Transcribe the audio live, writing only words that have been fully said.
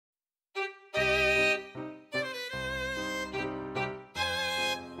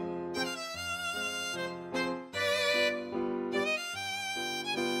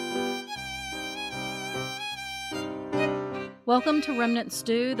Welcome to Remnant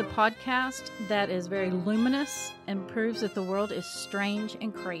Stew, the podcast that is very luminous and proves that the world is strange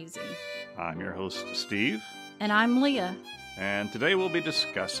and crazy. I'm your host, Steve. And I'm Leah. And today we'll be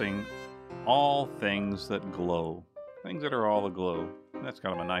discussing all things that glow. Things that are all aglow. That's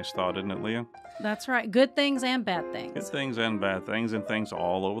kind of a nice thought, isn't it, Leah? That's right. Good things and bad things. Good things and bad things, and things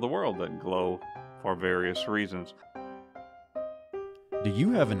all over the world that glow for various reasons. Do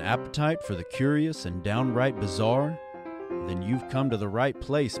you have an appetite for the curious and downright bizarre? Then you've come to the right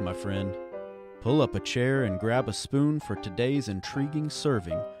place, my friend. Pull up a chair and grab a spoon for today's intriguing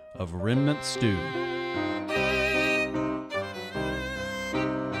serving of Remnant Stew.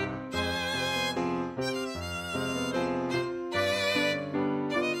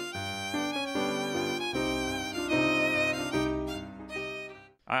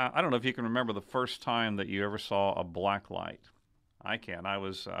 I don't know if you can remember the first time that you ever saw a black light. I can. I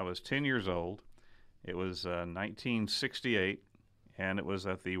was 10 years old. It was 1968, and it was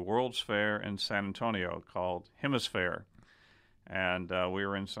at the World's Fair in San Antonio called Hemisphere. And we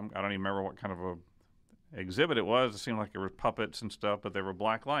were in I don't even remember what kind of a exhibit it was. It seemed like there were puppets and stuff, but there were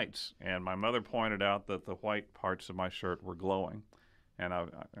black lights. And my mother pointed out that the white parts of my shirt were glowing. And I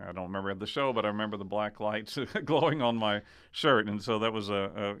don't remember the show, but I remember the black lights glowing on my shirt. And so that was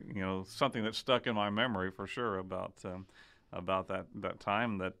something that stuck in my memory for sure about that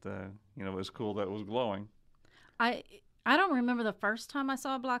time that it was cool that it was glowing. I don't remember the first time I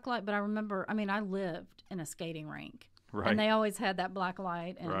saw a black light, but I remember, I lived in a skating rink. Right. And they always had that black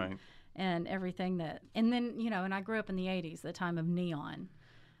light and right. and everything that, and then, and I grew up in the 80s, the time of neon.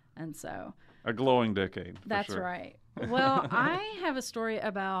 And so. A glowing decade. That's sure. right. Well, I have a story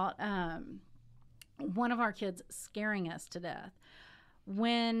about one of our kids scaring us to death.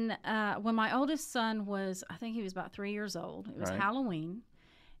 When my oldest son was, I think he was about 3 years old, it was right. Halloween,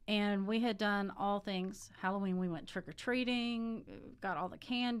 and we had done all things Halloween. We went trick-or-treating, got all the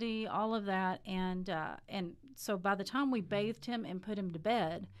candy, all of that, and so by the time we bathed him and put him to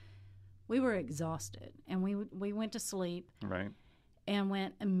bed, we were exhausted, and we went to sleep. Right. And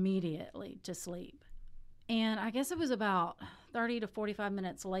went immediately to sleep. And I guess it was about 30 to 45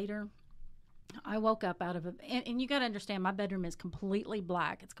 minutes later, I woke up out of and you got to understand, my bedroom is completely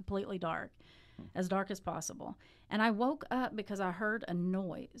black. It's completely dark, as dark as possible. And I woke up because I heard a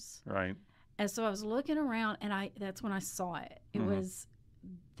noise. Right. And so I was looking around, and that's when I saw it. It was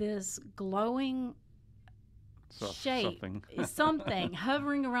this glowing shape, something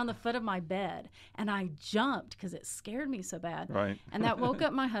hovering around the foot of my bed, and I jumped because it scared me so bad. Right. And that woke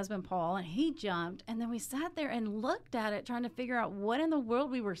up my husband Paul, and he jumped, and then we sat there and looked at it, trying to figure out what in the world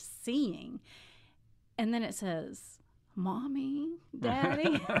we were seeing. And then it says, "Mommy,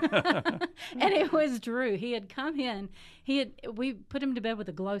 Daddy," and it was Drew. He had come in. We put him to bed with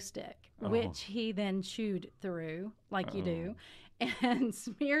a glow stick, which he then chewed through like you do, and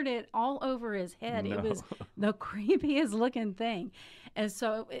smeared it all over his head. No. It was the creepiest looking thing. And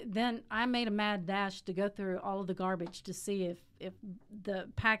so then I made a mad dash to go through all of the garbage to see if the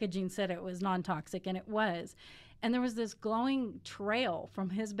packaging said it was non-toxic, and it was. And there was this glowing trail from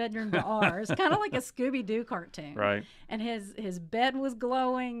his bedroom to ours, kind of like a Scooby-Doo cartoon. Right. And his bed was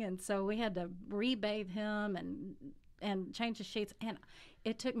glowing, and so we had to re-bathe him and change the sheets. And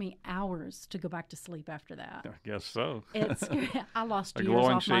it took me hours to go back to sleep after that. I guess so. I lost a years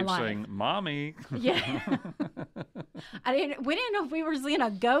glowing off my shape life. saying, "Mommy." Yeah. We didn't know if we were seeing a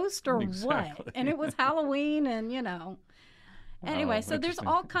ghost or Exactly. what. And it was Halloween, and Anyway, so there's interesting.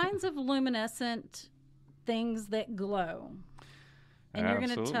 all kinds of luminescent things that glow. And you're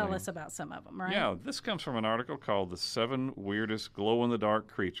going to tell us about some of them, right? Yeah, this comes from an article called "The 7 Weirdest Glow-in-the-Dark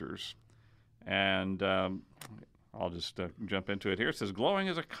Creatures." And I'll just jump into it here. It says, glowing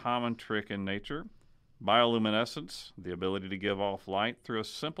is a common trick in nature. Bioluminescence, the ability to give off light through a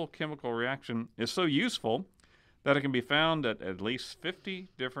simple chemical reaction, is so useful that it can be found at least 50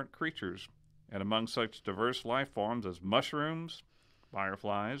 different creatures, and among such diverse life forms as mushrooms,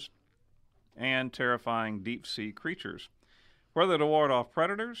 fireflies, and terrifying deep-sea creatures. Whether to ward off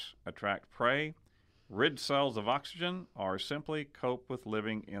predators, attract prey, rid cells of oxygen, or simply cope with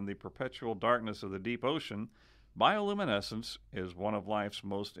living in the perpetual darkness of the deep ocean, bioluminescence is one of life's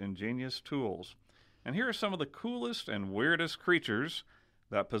most ingenious tools. And here are some of the coolest and weirdest creatures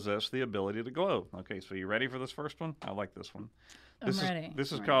that possess the ability to glow. Okay, so you ready for this first one? I like this one. I'm ready.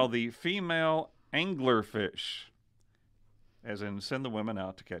 This is called the female anglerfish, as in send the women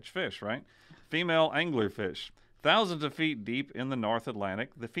out to catch fish, right? Female anglerfish. Thousands of feet deep in the North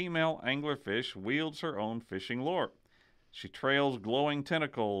Atlantic, the female anglerfish wields her own fishing lure. She trails glowing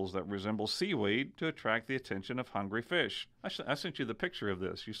tentacles that resemble seaweed to attract the attention of hungry fish. I sent you the picture of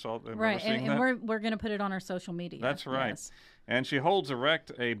this. You saw it? Right, and we're going to put it on our social media. That's right. Yes. And she holds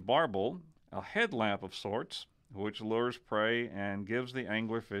erect a barbel, a headlamp of sorts, which lures prey and gives the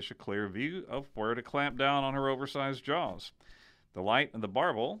anglerfish a clear view of where to clamp down on her oversized jaws. The light in the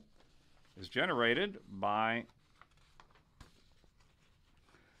barbel is generated by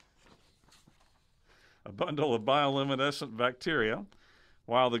a bundle of bioluminescent bacteria,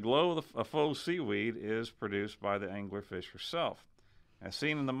 while the glow of a faux seaweed is produced by the anglerfish herself. As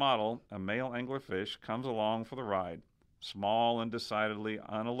seen in the model, a male anglerfish comes along for the ride. Small and decidedly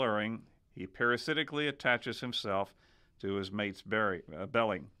unalluring, he parasitically attaches himself to his mate's belly.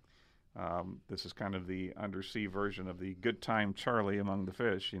 This is kind of the undersea version of the good time Charlie among the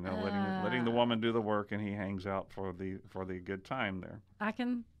fish, letting the woman do the work, and he hangs out for the good time there. I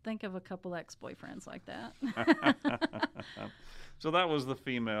can think of a couple ex-boyfriends like that. So that was the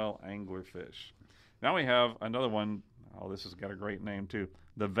female anglerfish. Now we have another one. Oh, this has got a great name too.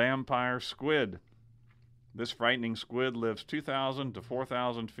 The vampire squid. This frightening squid lives 2,000 to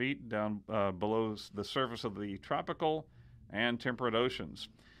 4,000 feet down below the surface of the tropical and temperate oceans.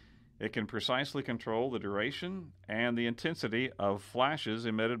 It can precisely control the duration and the intensity of flashes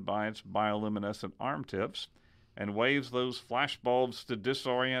emitted by its bioluminescent arm tips and waves those flash bulbs to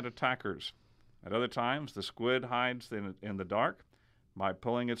disorient attackers. At other times, the squid hides in the dark by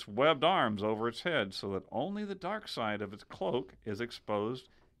pulling its webbed arms over its head so that only the dark side of its cloak is exposed,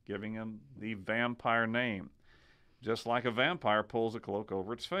 giving him the vampire name, just like a vampire pulls a cloak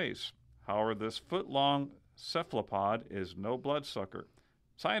over its face. However, this foot-long cephalopod is no bloodsucker.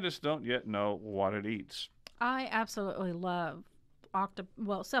 Scientists don't yet know what it eats. I absolutely love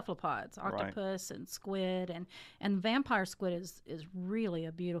cephalopods, octopus and squid, and vampire squid is really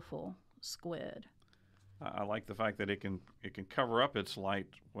a beautiful squid. I like the fact that it can cover up its light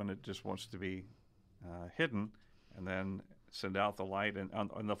when it just wants to be hidden, and then send out the light and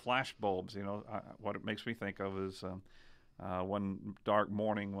the flash bulbs. What it makes me think of is one dark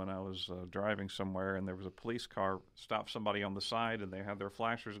morning when I was driving somewhere, and there was a police car stopped somebody on the side, and they had their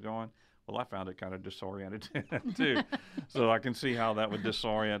flashers going. Well, I found it kind of disoriented too. So I can see how that would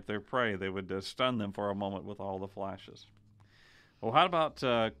disorient their prey. They would stun them for a moment with all the flashes. Well, how about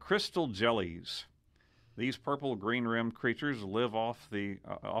crystal jellies? These purple green-rimmed creatures live off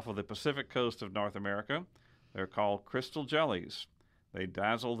of the Pacific coast of North America. They're called crystal jellies. They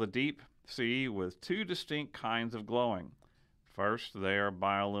dazzle the deep sea with two distinct kinds of glowing. First, they are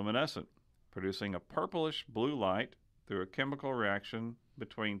bioluminescent, producing a purplish blue light through a chemical reaction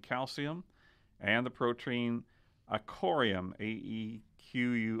between calcium and the protein acorium, A-E-Q-U-O-R-I-A-N,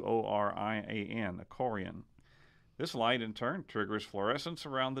 acorium. This light, in turn, triggers fluorescence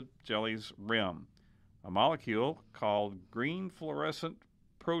around the jelly's rim. A molecule called green fluorescent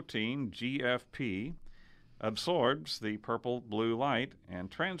protein, GFP, absorbs the purple-blue light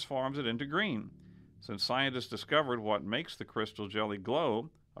and transforms it into green. Since scientists discovered what makes the crystal jelly glow,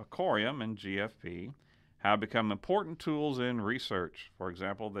 acorium and GFP have become important tools in research. For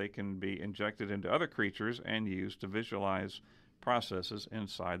example, they can be injected into other creatures and used to visualize processes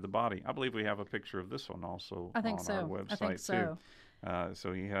inside the body. I believe we have a picture of this one also on our website, I think so. too.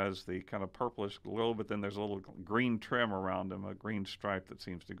 So he has the kind of purplish glow, but then there's a little green trim around him, a green stripe that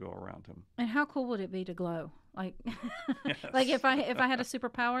seems to go around him. And how cool would it be to glow? Like, Yes. like if I had a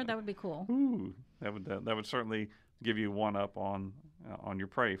superpower, that would be cool. Ooh, that would certainly give you one up on your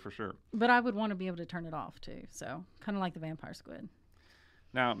prey for sure. But I would want to be able to turn it off too. So kind of like the vampire squid.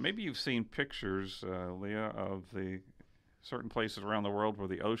 Now, maybe you've seen pictures, Leah, of the certain places around the world where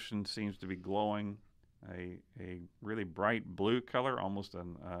the ocean seems to be glowing a really bright blue color, almost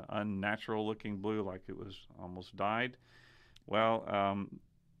an unnatural-looking blue, like it was almost dyed. Well,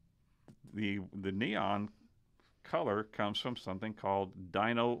 the neon color comes from something called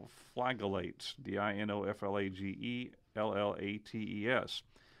dinoflagellates, dinoflagellates.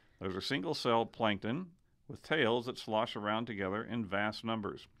 Those are single-celled plankton with tails that slosh around together in vast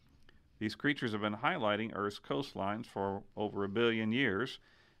numbers. These creatures have been highlighting Earth's coastlines for over 1 billion years,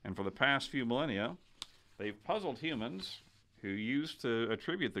 and for the past few millennia, they've puzzled humans who used to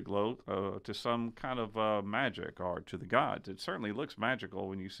attribute the glow to some kind of magic or to the gods. It certainly looks magical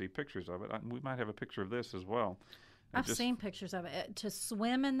when you see pictures of it. We might have a picture of this as well. I've seen pictures of it. To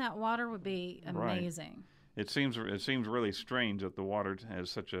swim in that water would be amazing. Right. It seems really strange that the water has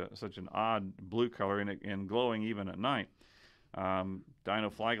such an odd blue color and glowing even at night.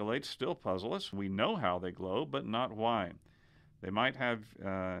 Dinoflagellates still puzzle us. We know how they glow, but not why. They might have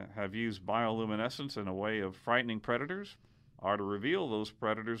used bioluminescence in a way of frightening predators, or to reveal those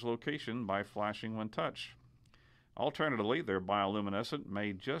predators' location by flashing when touched. Alternatively, their bioluminescent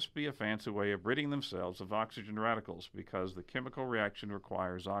may just be a fancy way of ridding themselves of oxygen radicals because the chemical reaction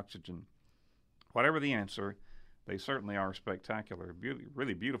requires oxygen. Whatever the answer, they certainly are spectacular.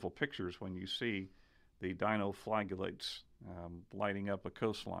 Really beautiful pictures when you see the dinoflagellates lighting up a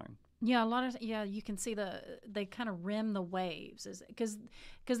coastline. Yeah, you can see they kind of rim the waves, because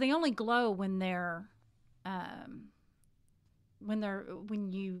they only glow when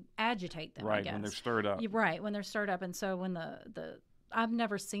you agitate them. Right, I guess. when they're stirred up. Right, when they're stirred up, and so when the I've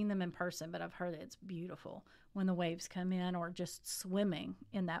never seen them in person, but I've heard that it's beautiful when the waves come in, or just swimming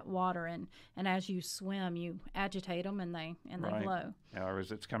in that water, and as you swim, you agitate them and they Right. glow. Yeah, or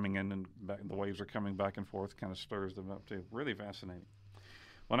as it's coming in and the waves are coming back and forth, kind of stirs them up too. Really fascinating.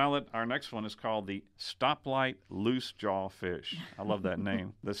 Well, now our next one is called the stoplight loosejaw fish. I love that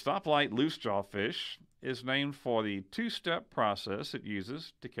name. The stoplight loosejaw fish is named for the two-step process it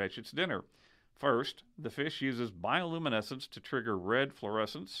uses to catch its dinner. First, the fish uses bioluminescence to trigger red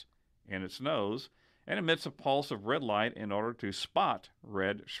fluorescence in its nose and emits a pulse of red light in order to spot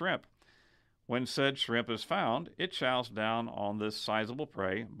red shrimp. When said shrimp is found, it chows down on this sizable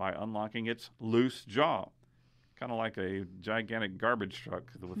prey by unlocking its loose jaw, kind of like a gigantic garbage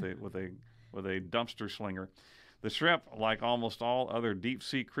truck with a dumpster slinger. The shrimp, like almost all other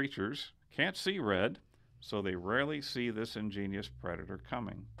deep-sea creatures, can't see red, so they rarely see this ingenious predator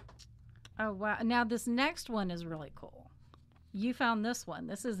coming. Oh, wow. Now, this next one is really cool. You found this one.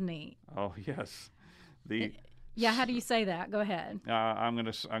 This is neat. Oh, yes. Yeah, how do you say that? Go ahead. I'm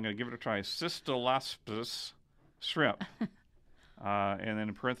gonna give it a try. Cystolaspis shrimp. And then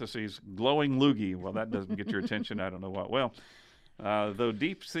in parentheses, glowing loogie. Well, that doesn't get your attention. I don't know what. Well, though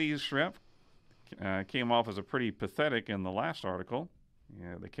deep sea shrimp came off as a pretty pathetic in the last article.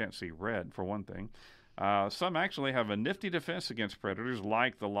 Yeah, they can't see red, for one thing. Some actually have a nifty defense against predators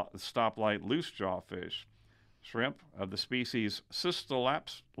like the stoplight loosejaw fish. Shrimp of the species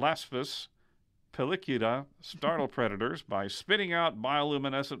Cystolaspis pellicula startle predators by spitting out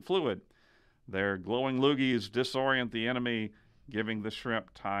bioluminescent fluid. Their glowing loogies disorient the enemy, giving the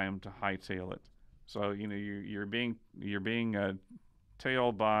shrimp time to hightail it. So you're being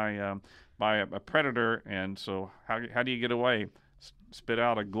tailed by a predator, and so how do you get away? Spit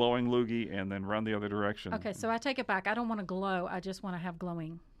out a glowing loogie and then run the other direction. Okay, so I take it back. I don't want to glow. I just want to have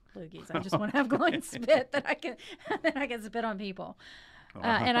glowing loogies. I just want to have glowing spit that I can spit on people.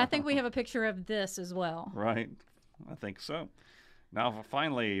 And I think we have a picture of this as well. Right, I think so. Now,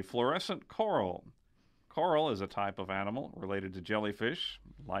 finally, fluorescent coral. Coral is a type of animal related to jellyfish.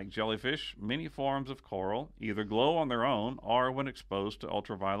 Like jellyfish, many forms of coral either glow on their own or when exposed to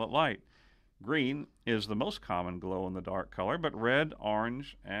ultraviolet light. Green is the most common glow-in-the-dark color, but red,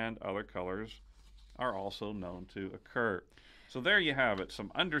 orange, and other colors are also known to occur. So there you have it,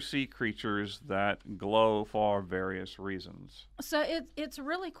 some undersea creatures that glow for various reasons. So it's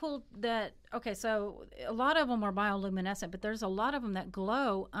really cool that, okay, so a lot of them are bioluminescent, but there's a lot of them that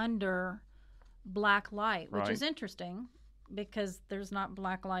glow under black light, which is interesting because there's not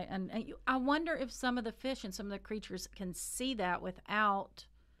black light. And I wonder if some of the fish and some of the creatures can see that without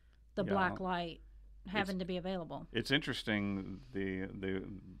the black light having to be available. It's interesting, the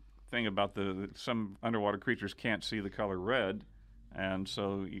thing about some underwater creatures can't see the color red, and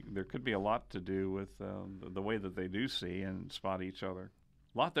so there could be a lot to do with the way that they do see and spot each other.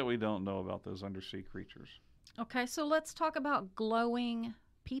 A lot that we don't know about those undersea creatures. Okay, so let's talk about glowing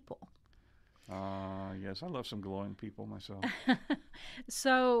people. Yes, I love some glowing people myself.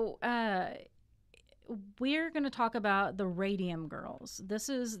 So we're going to talk about the Radium Girls. This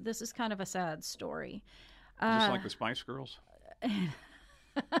is kind of a sad story. Just like the Spice Girls?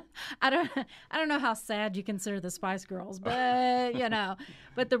 I don't know how sad you consider the Spice Girls, but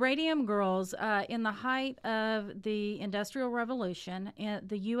but the Radium Girls, in the height of the Industrial Revolution,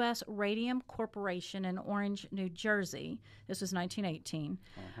 the U.S. Radium Corporation in Orange, New Jersey, this was 1918.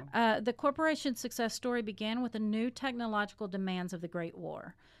 The corporation's success story began with the new technological demands of the Great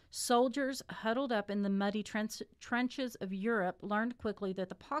War. Soldiers huddled up in the muddy trenches of Europe learned quickly that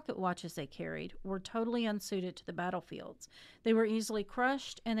the pocket watches they carried were totally unsuited to the battlefields. They were easily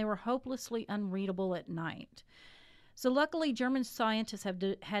crushed, and they were hopelessly unreadable at night. So luckily, German scientists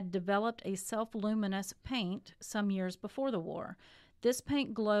had developed a self-luminous paint some years before the war. This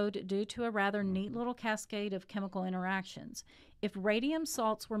paint glowed due to a rather neat little cascade of chemical interactions. If radium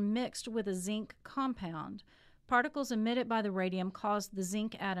salts were mixed with a zinc compound, particles emitted by the radium caused the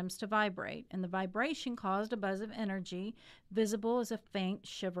zinc atoms to vibrate, and the vibration caused a buzz of energy visible as a faint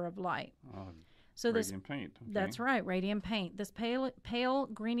shiver of light. So Radiant paint. Okay. That's right, radium paint. This pale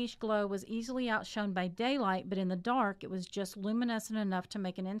greenish glow was easily outshone by daylight, but in the dark, it was just luminescent enough to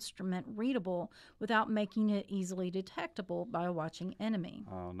make an instrument readable without making it easily detectable by a watching enemy.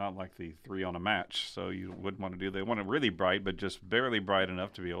 Not like the 3 on a match, so you wouldn't want to do. They want it really bright, but just barely bright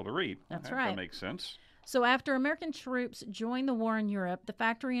enough to be able to read. That's Okay, right. That makes sense. So after American troops joined the war in Europe, the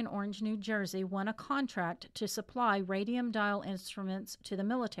factory in Orange, New Jersey, won a contract to supply radium dial instruments to the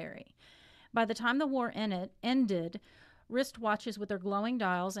military. By the time the war ended, wristwatches with their glowing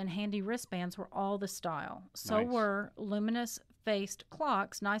dials and handy wristbands were all the style. So Nice. were luminous-faced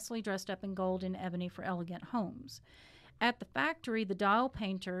clocks, nicely dressed up in gold and ebony for elegant homes. At the factory, the dial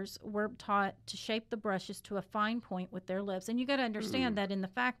painters were taught to shape the brushes to a fine point with their lips. And you got to understand that in the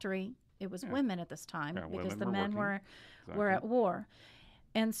factory, it was women at this time because the men were at war.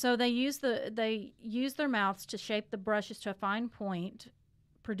 And so they used their mouths to shape the brushes to a fine point,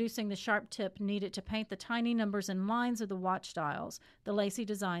 producing the sharp tip needed to paint the tiny numbers and lines of the watch dials, the lacy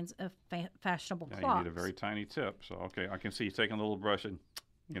designs of fashionable clocks. You need a very tiny tip. So, okay, I can see you taking a little brush and,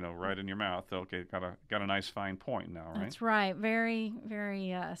 right in your mouth. Okay, got a nice fine point now, right? That's right. Very,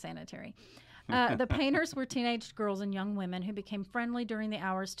 very sanitary. The painters were teenage girls and young women who became friendly during the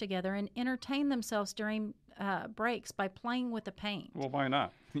hours together and entertained themselves during breaks by playing with the paint. Well, why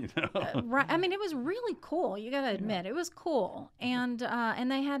not? Right. I mean, it was really cool. You got to admit, it was cool. And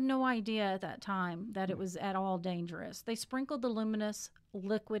they had no idea at that time that it was at all dangerous. They sprinkled the luminous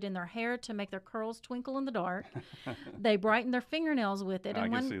liquid in their hair to make their curls twinkle in the dark. They brightened their fingernails with it. I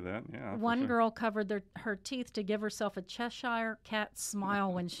And can see that. Yeah. one girl covered her teeth to give herself a Cheshire cat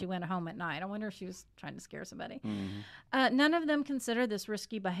smile when she went home at night. I wonder if she was trying to scare somebody. Mm-hmm. None of them considered this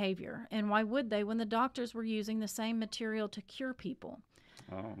risky behavior. And why would they when the doctors were using the same material to cure people?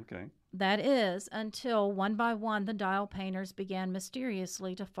 Oh, okay. That is, until one by one the dial painters began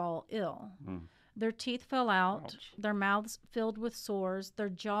mysteriously to fall ill. Their teeth fell out, Ouch. their mouths filled with sores, their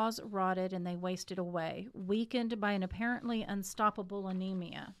jaws rotted, and they wasted away, weakened by an apparently unstoppable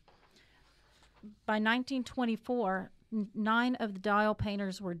anemia. By 1924, 9 of the dial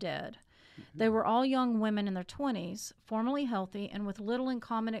painters were dead. They were all young women in their 20s, formerly healthy, and with little in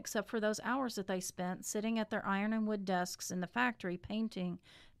common except for those hours that they spent sitting at their iron and wood desks in the factory painting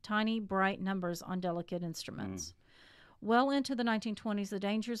tiny, bright numbers on delicate instruments. Well into the 1920s, the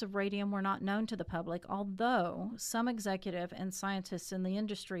dangers of radium were not known to the public, although some executive and scientists in the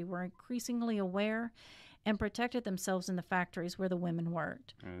industry were increasingly aware and protected themselves in the factories where the women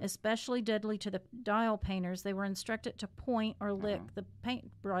worked. Especially deadly to the dial painters, they were instructed to point or lick the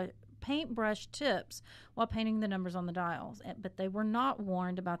paintbrush tips while painting the numbers on the dials. But they were not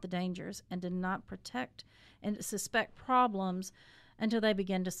warned about the dangers and did not protect and suspect problems until they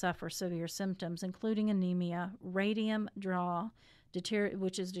began to suffer severe symptoms, including anemia, radium jaw,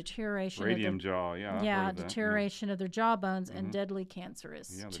 which is deterioration. Radium jaw, yeah. I've heard of that. Deterioration of their jawbones and deadly cancerous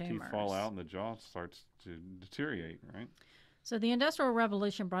tumors. The teeth fall out and the jaw starts to deteriorate, right? So the Industrial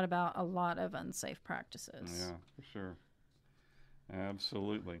Revolution brought about a lot of unsafe practices. Yeah, for sure.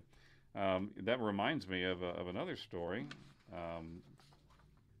 Absolutely. That reminds me of another story.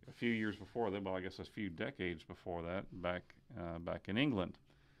 A few years before that, well, I guess a few decades before that, back in England.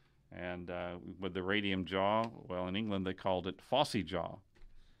 And with the radium jaw, well, in England they called it phossy jaw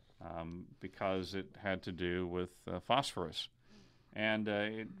because it had to do with phosphorus. And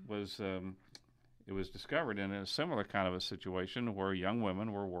it was discovered in a similar kind of a situation where young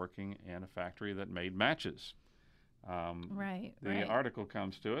women were working in a factory that made matches. The article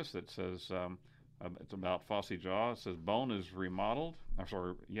comes to us that says it's about phossy jaw. It says bone is remolded,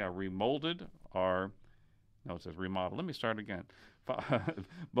 or no, it says remodeled. Let me start again.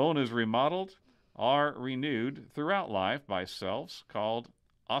 Bone is remodeled or renewed throughout life by cells called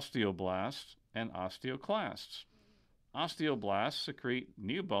osteoblasts and osteoclasts. Osteoblasts secrete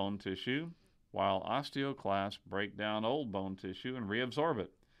new bone tissue, while osteoclasts break down old bone tissue and reabsorb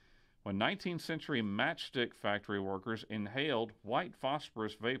it. When 19th century matchstick factory workers inhaled white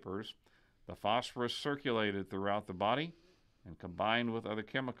phosphorus vapors, the phosphorus circulated throughout the body and combined with other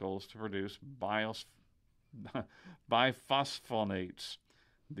chemicals to produce biphosphonates.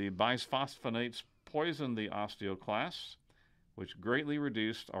 The bisphosphonates poisoned the osteoclasts, which greatly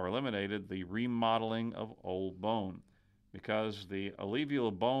reduced or eliminated the remodeling of old bone. Because the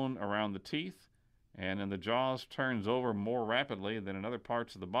alveolar bone around the teeth and in the jaws turns over more rapidly than in other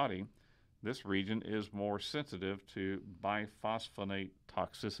parts of the body, this region is more sensitive to biphosphonate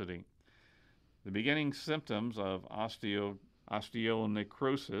toxicity. The beginning symptoms of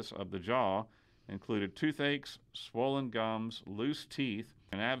osteonecrosis of the jaw included toothaches, swollen gums, loose teeth,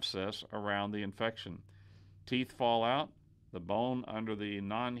 and abscess around the infection. Teeth fall out, the bone under the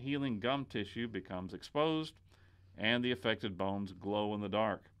non-healing gum tissue becomes exposed, and the affected bones glow in the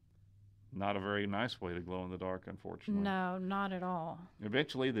dark. Not a very nice way to glow in the dark, unfortunately. No, not at all.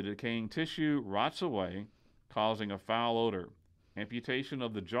 Eventually, the decaying tissue rots away, causing a foul odor. Amputation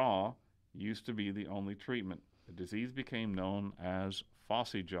of the jaw used to be the only treatment. The disease became known as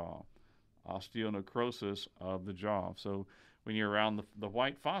phossy jaw, osteonecrosis of the jaw. So when you're around the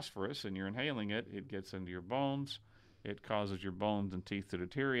white phosphorus and you're inhaling it, it gets into your bones. It causes your bones and teeth to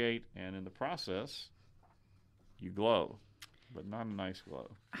deteriorate, and in the process, you glow, but not a nice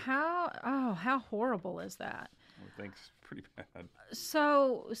glow. How horrible is that? I think it's pretty bad.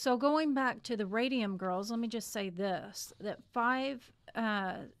 So going back to the radium girls, let me just say this: that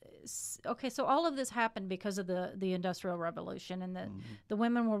so all of this happened because of the Industrial Revolution, and the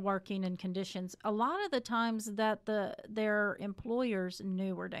women were working in conditions a lot of the times that their employers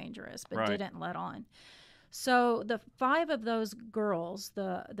knew were dangerous, but didn't let on. So the 5 of those girls,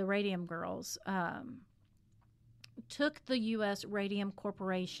 the radium girls, took the U.S. Radium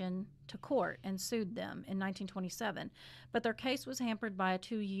Corporation to court and sued them in 1927, but their case was hampered by a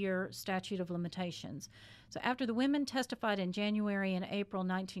 2-year statute of limitations. So after the women testified in January and April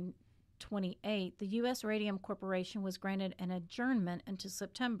 1928, the U.S. Radium Corporation was granted an adjournment until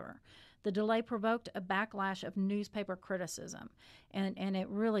September. The delay provoked a backlash of newspaper criticism, and it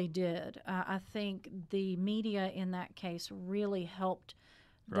really did. I think the media in that case really helped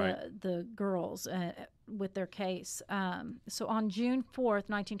the girls with their case. So on June 4th,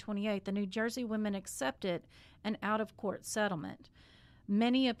 1928, the New Jersey women accepted an out-of-court settlement.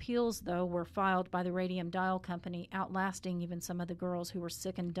 Many appeals, though, were filed by the Radium Dial Company, outlasting even some of the girls who were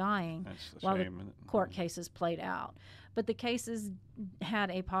sick and dying while the court cases played out. But the cases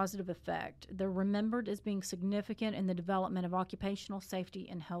had a positive effect. They're remembered as being significant in the development of occupational safety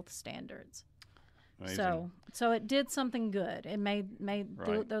and health standards. Amazing. So it did something good. It made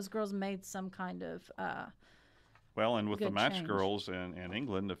those girls made some kind of well, and with the match change. girls in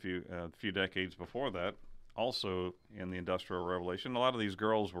England a few decades before that, also in the Industrial Revolution, a lot of these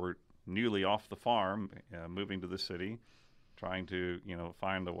girls were newly off the farm, moving to the city, trying to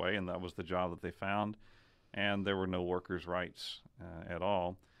find a way, and that was the job that they found. And there were no workers' rights at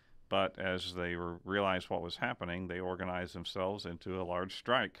all. But as they realized what was happening, they organized themselves into a large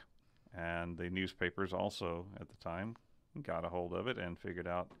strike. And the newspapers also, at the time, got a hold of it and figured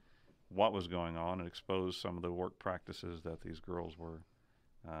out what was going on and exposed some of the work practices that these girls were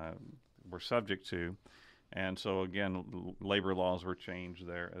subject to. And so, again, labor laws were changed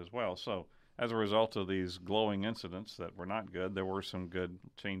there as well. So as a result of these glowing incidents that were not good, there were some good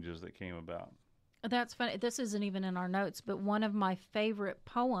changes that came about. That's funny. This isn't even in our notes, but one of my favorite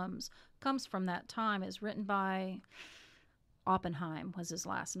poems comes from that time. It's written by Oppenheim, was his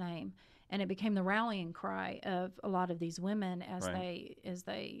last name, and it became the rallying cry of a lot of these women as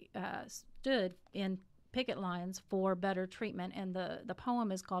they stood in picket lines for better treatment. And the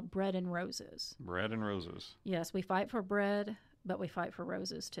poem is called "Bread and Roses." Bread and roses. Yes, we fight for bread, but we fight for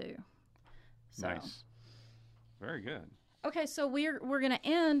roses too. So. Nice. Very good. Okay, so we're going to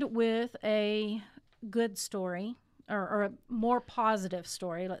end with a good story, or a more positive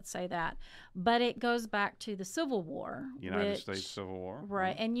story, let's say that. But it goes back to the Civil War. United States Civil War.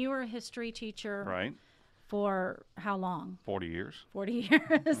 Right, and you were a history teacher. Right. For how long? 40 years. 40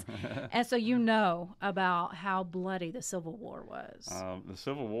 years. And so you know about how bloody the Civil War was. The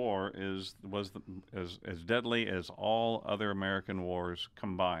Civil War was as deadly as all other American wars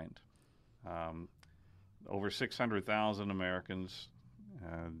combined. Over 600,000 Americans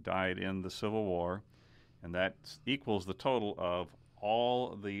died in the Civil War, and that equals the total of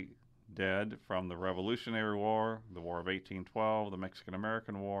all the dead from the Revolutionary War, the War of 1812, the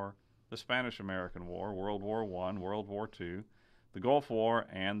Mexican-American War, the Spanish-American War, World War I, World War II, the Gulf War,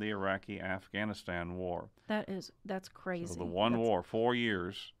 and the Iraqi-Afghanistan War. That's crazy. So the war, 4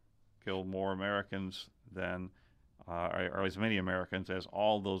 years, killed more Americans than or as many Americans as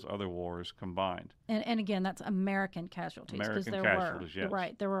all those other wars combined. And again, that's American casualties. American casualties, yes.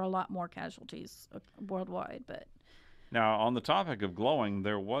 Right, there were a lot more casualties worldwide. But now, on the topic of glowing,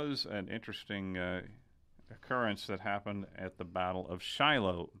 there was an interesting occurrence that happened at the Battle of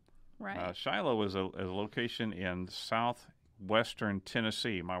Shiloh. Right. Shiloh is a location in southwestern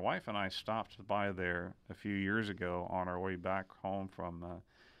Tennessee. My wife and I stopped by there a few years ago on our way back home from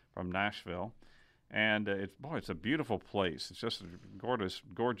Nashville. And it's a beautiful place. It's just a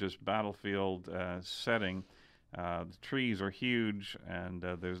gorgeous battlefield setting. The trees are huge, and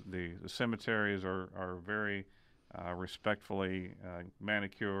the cemeteries are very respectfully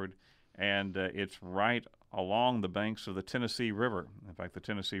manicured. and it's right along the banks of the Tennessee River. In fact, the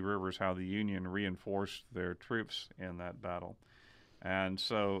Tennessee River is how the Union reinforced their troops in that battle. And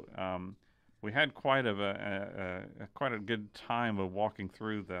so we had quite a good time of walking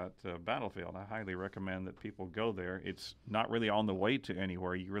through that battlefield. I highly recommend that people go there. It's not really on the way to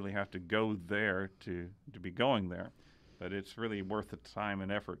anywhere. You really have to go there to be going there. But it's really worth the time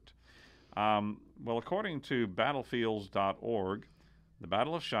and effort. Well, according to battlefields.org, the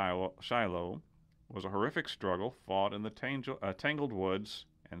Battle of Shiloh was a horrific struggle fought in the tangled woods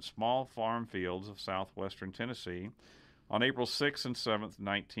and small farm fields of southwestern Tennessee on April 6th and 7th,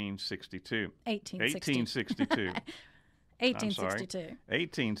 1962. 1862.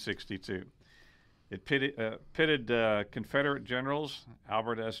 1862. It pitted Confederate generals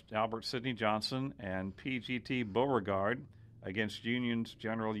Albert Sidney Johnson and P.G.T. Beauregard against Union's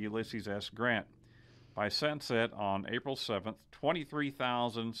General Ulysses S. Grant. By sunset on April 7th,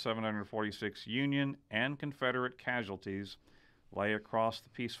 23,746 Union and Confederate casualties lay across the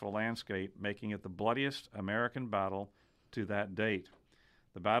peaceful landscape, making it the bloodiest American battle to that date.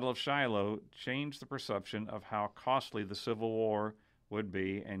 The Battle of Shiloh changed the perception of how costly the Civil War would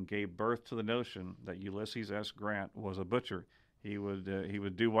be and gave birth to the notion that Ulysses S. Grant was a butcher. He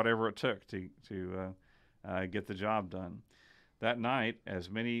would do whatever it took to get the job done. That night, as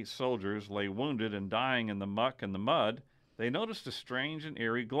many soldiers lay wounded and dying in the muck and the mud, they noticed a strange and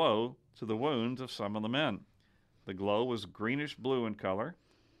eerie glow to the wounds of some of the men. The glow was greenish-blue in color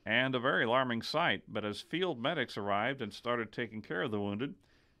and a very alarming sight, but as field medics arrived and started taking care of the wounded,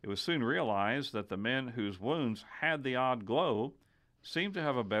 it was soon realized that the men whose wounds had the odd glow seemed to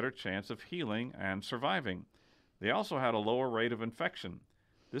have a better chance of healing and surviving. They also had a lower rate of infection.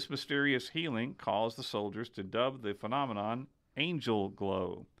 This mysterious healing caused the soldiers to dub the phenomenon angel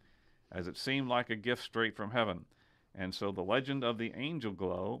glow, as it seemed like a gift straight from heaven. And so the legend of the angel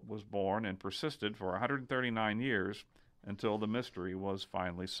glow was born and persisted for 139 years until the mystery was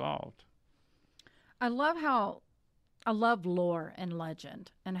finally solved. I love lore and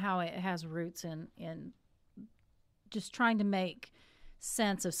legend and how it has roots in just trying to make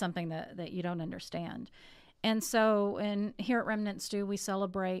sense of something that you don't understand. And so here at Remnant Stew, we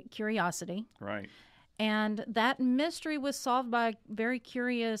celebrate curiosity. Right. And that mystery was solved by a very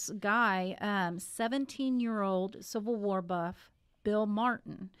curious guy, 17-year-old Civil War buff, Bill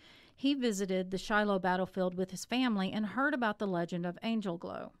Martin. He visited the Shiloh battlefield with his family and heard about the legend of angel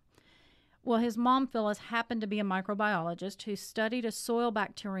glow. Well, his mom, Phyllis, happened to be a microbiologist who studied a soil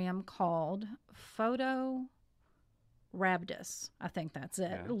bacterium called Photorhabdus, I think that's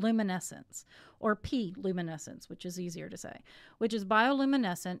it, luminescence, or P. luminescence, which is easier to say, which is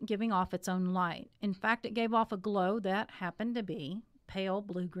bioluminescent, giving off its own light. In fact, it gave off a glow that happened to be pale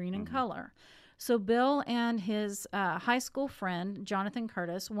blue-green in color. So Bill and his high school friend, Jonathan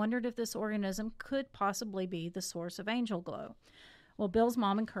Curtis, wondered if this organism could possibly be the source of angel glow. Well, Bill's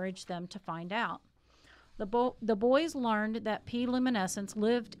mom encouraged them to find out. The boys learned that P. luminescens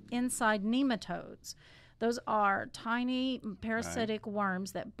lived inside nematodes. Those are tiny parasitic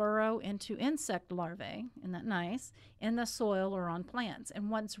worms that burrow into insect larvae, isn't that nice, in the soil or on plants.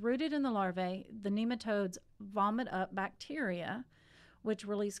 And once rooted in the larvae, the nematodes vomit up bacteria, which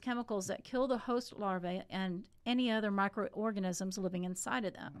release chemicals that kill the host larvae and any other microorganisms living inside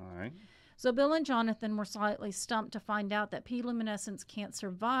of them. All right. So Bill and Jonathan were slightly stumped to find out that P. luminescens can't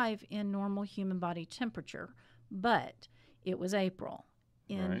survive in normal human body temperature. But it was April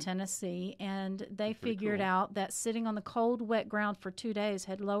in Tennessee, and they figured out that sitting on the cold, wet ground for 2 days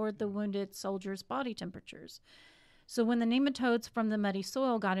had lowered the wounded soldiers' body temperatures. So when the nematodes from the muddy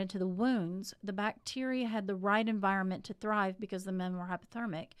soil got into the wounds, the bacteria had the right environment to thrive because the men were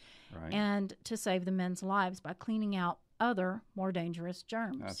hypothermic, and to save the men's lives by cleaning out other, more dangerous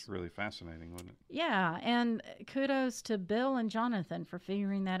germs. That's really fascinating, wasn't it? Yeah, and kudos to Bill and Jonathan for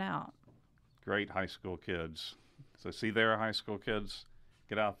figuring that out. Great high school kids. So see there, high school kids,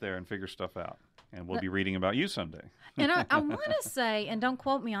 get out there and figure stuff out. And we'll be reading about you someday. And I want to say, and don't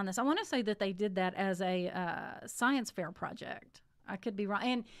quote me on this, I want to say that they did that as a science fair project. I could be wrong.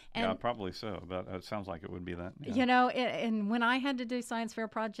 And yeah, probably so. But it sounds like it would be that. Yeah. You know, and when I had to do science fair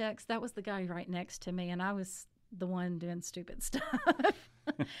projects, that was the guy right next to me, and I was the one doing stupid stuff.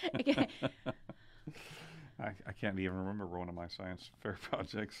 I can't even remember one of my science fair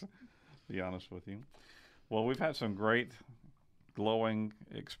projects, to be honest with you. Well, we've had some great glowing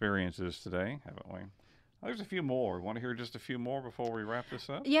experiences today, haven't we? There's a few more. Want to hear just a few more before we wrap this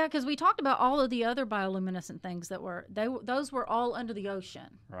up? Yeah, because we talked about all of the other bioluminescent things that those were all under the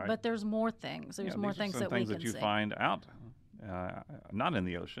ocean. Right. But there's more things. There's more things that we can see. Things that you find out, not in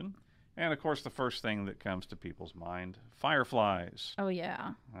the ocean. And, of course, the first thing that comes to people's mind, fireflies. Oh,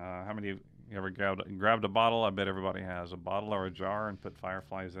 yeah. How many of you ever grabbed a bottle? I bet everybody has a bottle or a jar and put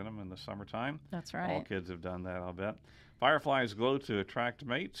fireflies in them in the summertime. That's right. All kids have done that, I'll bet. Fireflies glow to attract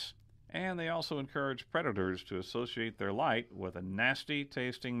mates, and they also encourage predators to associate their light with a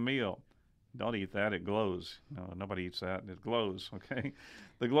nasty-tasting meal. Don't eat that, it glows. No, nobody eats that, it glows, okay?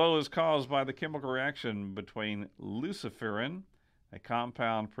 The glow is caused by the chemical reaction between luciferin, a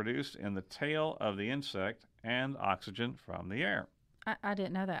compound produced in the tail of the insect, and oxygen from the air. I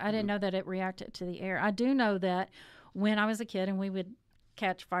didn't know that. I didn't know that it reacted to the air. I do know that when I was a kid and we would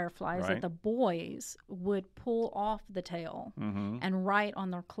catch fireflies, that the boys would pull off the tail and write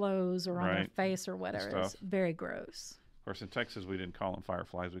on their clothes or on their face or whatever. It's very gross. Of course, in Texas, we didn't call them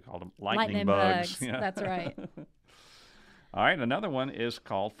fireflies. We called them lightning bugs. Yeah. That's right. All right, another one is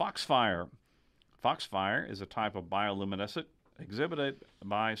called foxfire. Foxfire is a type of bioluminescent exhibited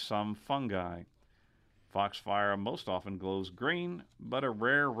by some fungi. Foxfire most often glows green, but a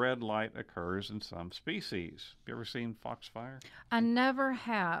rare red light occurs in some species. Have you ever seen foxfire? I never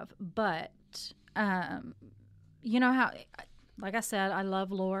have, but you know how, like I said, I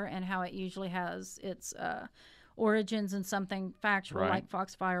love lore and how it usually has its origins in something factual like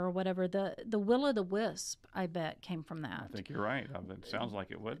foxfire or whatever. The will-o'-the-wisp, I bet, came from that. I think you're right. It sounds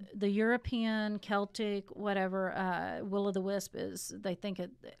like it would. The European, Celtic, whatever, will-o'-the-wisp is, they think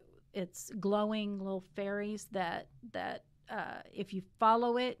it's glowing little fairies that if you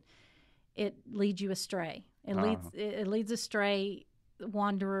follow it, it leads you astray. It leads astray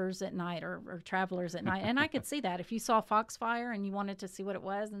wanderers at night or travelers at night. And I could see that. If you saw foxfire and you wanted to see what it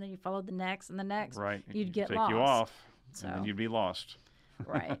was, and then you followed the next and the next, you'd get lost. Take you off, and then you'd be lost.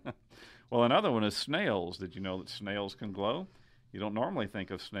 Right. Well, another one is snails. Did you know that snails can glow? You don't normally think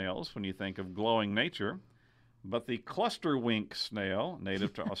of snails when you think of glowing nature. But the clusterwink snail,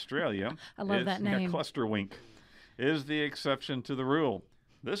 native to Australia, I love that name. Clusterwink, is the exception to the rule.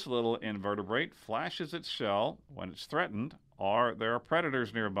 This little invertebrate flashes its shell when it's threatened or there are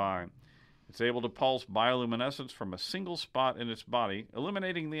predators nearby. It's able to pulse bioluminescence from a single spot in its body,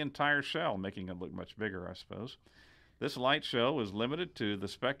 illuminating the entire shell, making it look much bigger, I suppose. This light show is limited to the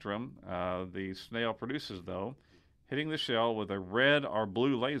spectrum the snail produces, though. Hitting the shell with a red or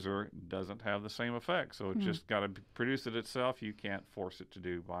blue laser doesn't have the same effect, so it's just got to produce it itself. You can't force it to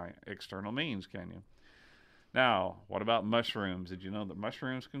do by external means, can you? Now, what about mushrooms? Did you know that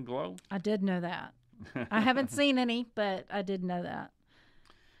mushrooms can glow? I did know that. I haven't seen any, but I did know that.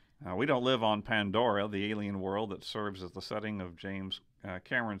 Now, we don't live on Pandora, the alien world that serves as the setting of James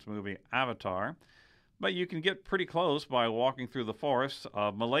Cameron's movie Avatar, but you can get pretty close by walking through the forests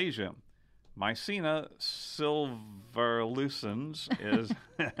of Malaysia. Mycena silvalucens is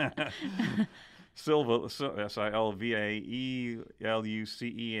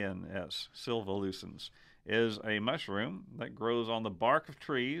Silvaelucens, silvalucens, is a mushroom that grows on the bark of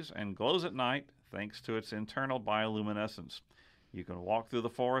trees and glows at night thanks to its internal bioluminescence. You can walk through the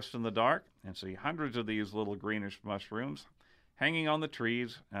forest in the dark and see hundreds of these little greenish mushrooms hanging on the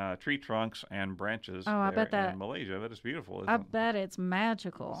trees, tree trunks, and branches in Malaysia. But it's beautiful, isn't it? I bet it's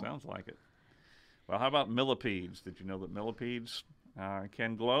magical. Sounds like it. Well, how about millipedes? Did you know that millipedes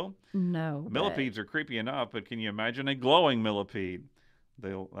can glow? No. Millipedes are creepy enough, but can you imagine a glowing millipede?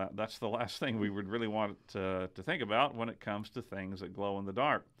 That's the last thing we would really want to think about when it comes to things that glow in the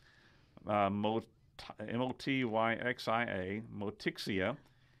dark. Motyxia, Motyxia,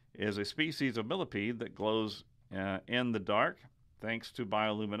 is a species of millipede that glows in the dark thanks to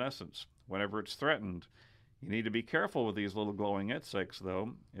bioluminescence whenever it's threatened. You need to be careful with these little glowing insects,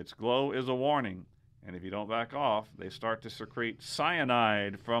 though. Its glow is a warning, and if you don't back off, they start to secrete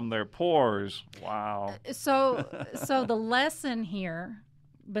cyanide from their pores. Wow. So the lesson here,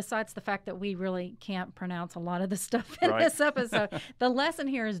 besides the fact that we really can't pronounce a lot of the stuff in this episode, the lesson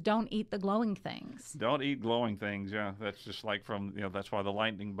here is don't eat the glowing things. Don't eat glowing things, yeah. That's just like that's why the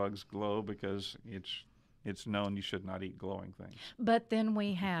lightning bugs glow, because it's known you should not eat glowing things. But then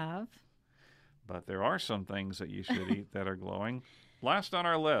we have... But there are some things that you should eat that are glowing. Last on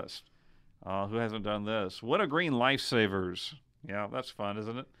our list, who hasn't done this? Wintergreen Lifesavers. Yeah, that's fun,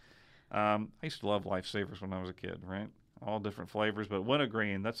 isn't it? I used to love Lifesavers when I was a kid, right? All different flavors, but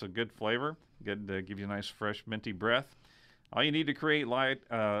wintergreen, that's a good flavor. Good to give you a nice, fresh, minty breath. All you need to create light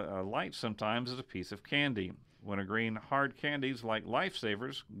sometimes is a piece of candy. Wintergreen hard candies like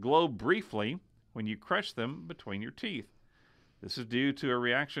Lifesavers glow briefly when you crush them between your teeth. This is due to a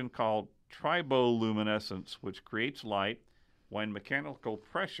reaction called triboluminescence, which creates light when mechanical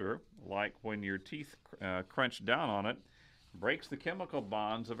pressure, like when your teeth crunch down on it, breaks the chemical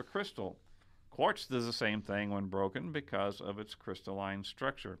bonds of a crystal. Quartz does the same thing when broken because of its crystalline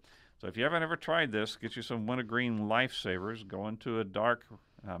structure. So if you haven't ever tried this, get you some wintergreen lifesavers. Go into a dark,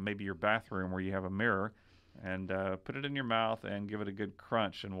 maybe your bathroom where you have a mirror, and put it in your mouth and give it a good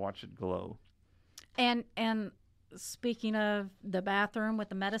crunch and watch it glow. And speaking of the bathroom with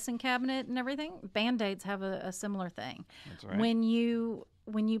the medicine cabinet and everything, Band-Aids have a similar thing. That's right. When you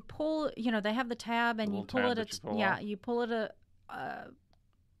pull, they have the tab and you pull it. You pull it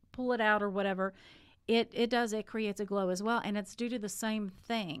pull it out or whatever. It creates a glow as well, and it's due to the same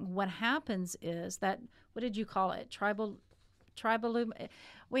thing. What happens is that, what did you call it? Tribal.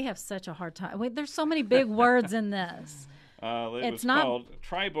 We have such a hard time. There's so many big words in this. It's called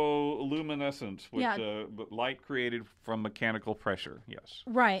triboluminescence, with light created from mechanical pressure. Yes.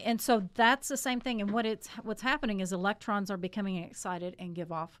 Right, and so that's the same thing. And what's happening is electrons are becoming excited and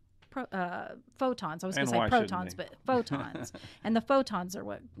give off photons. I was going to say protons, but photons, and the photons are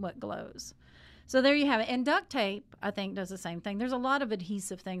what glows. So there you have it. And duct tape, I think, does the same thing. There's a lot of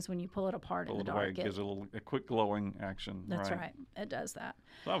adhesive things when you pull it apart in the dark. It gives a quick glowing action. That's right. It does that.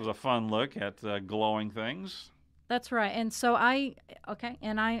 So that was a fun look at glowing things. That's right. And so I'm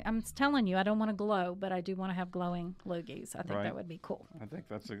telling you, I don't want to glow, but I do want to have glowing loogies. I think that would be cool. I think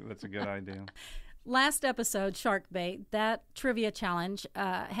that's a good idea. Last episode, Shark Bait, that trivia challenge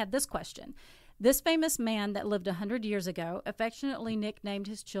had this question. This famous man that lived 100 years ago affectionately nicknamed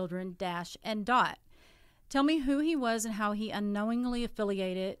his children Dash and Dot. Tell me who he was and how he unknowingly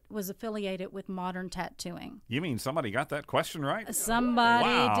was affiliated with modern tattooing. You mean somebody got that question right?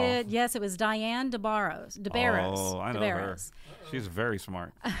 Somebody did. Yes, it was Diane DeBarros. Oh, I know her. She's very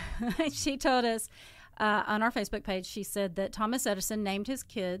smart. She told us on our Facebook page, she said that Thomas Edison named his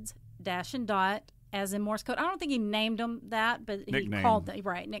kids Dash and Dot as in Morse code. I don't think he named them that, but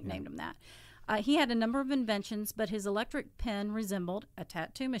nicknamed them that. He had a number of inventions, but his electric pen resembled a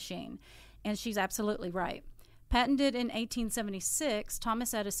tattoo machine. And she's absolutely right. Patented in 1876,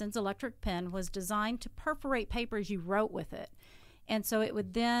 Thomas Edison's electric pen was designed to perforate paper as you wrote with it. And so it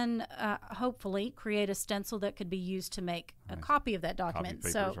would then hopefully create a stencil that could be used to make a copy of that document.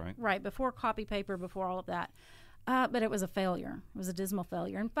 Copy papers, right, before copy paper, before all of that. But it was a failure. It was a dismal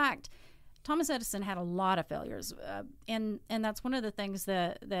failure. In fact, Thomas Edison had a lot of failures, and that's one of the things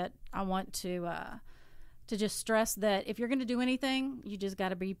that I want to just stress, that if you're going to do anything, you just got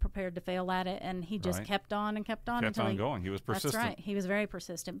to be prepared to fail at it. And he just kept on and kept on until going. He was persistent. That's right. He was very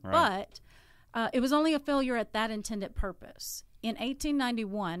persistent. Right. But it was only a failure at that intended purpose. In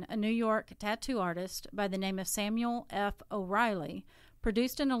 1891, a New York tattoo artist by the name of Samuel F. O'Reilly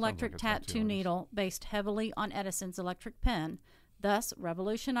produced an electric tattoo needle based heavily on Edison's electric pen, thus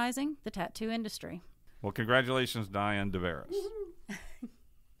revolutionizing the tattoo industry. Well, congratulations, Diane DeBarros.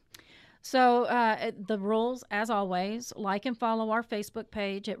 So the rules, as always, like and follow our Facebook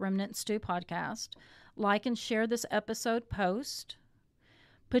page at Remnant Stew Podcast. Like and share this episode post.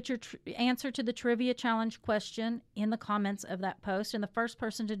 Put your answer to the trivia challenge question in the comments of that post, and the first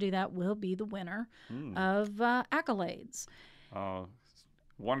person to do that will be the winner of accolades.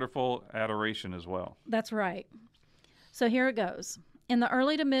 Wonderful adoration as well. That's right. So here it goes. In the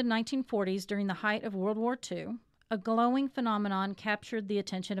early to mid-1940s, during the height of World War II, a glowing phenomenon captured the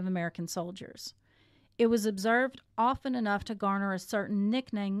attention of American soldiers. It was observed often enough to garner a certain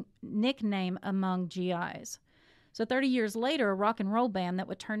nickname among GIs. So 30 years later, a rock and roll band that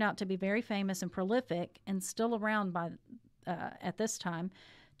would turn out to be very famous and prolific and still around at this time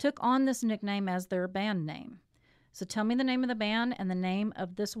took on this nickname as their band name. So tell me the name of the band and the name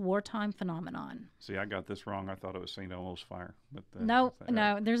of this wartime phenomenon. See, I got this wrong. I thought it was St. Elmo's Fire. But no,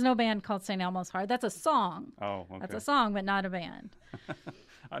 there's no band called St. Elmo's Fire. That's a song. Oh, okay. That's a song, but not a band.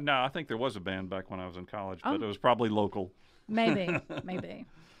 No, I think there was a band back when I was in college, but it was probably local. Maybe.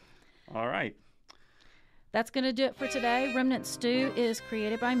 All right. That's going to do it for today. Remnant Stew is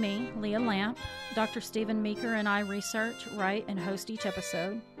created by me, Leah Lamp. Dr. Stephen Meeker and I research, write, and host each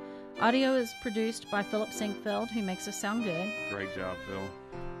episode. Audio is produced by Philip Sinquefield, who makes us sound good. Great job, Phil.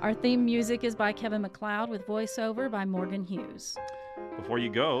 Our theme music is by Kevin MacLeod with voiceover by Morgan Hughes. Before you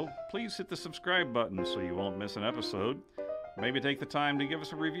go, please hit the subscribe button so you won't miss an episode. Maybe take the time to give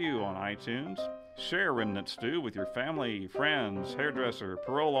us a review on iTunes. Share Remnant Stew with your family, friends, hairdresser,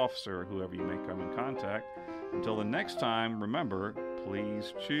 parole officer, whoever you may come in contact. Until the next time, remember,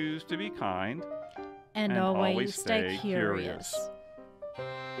 please choose to be kind and always stay curious.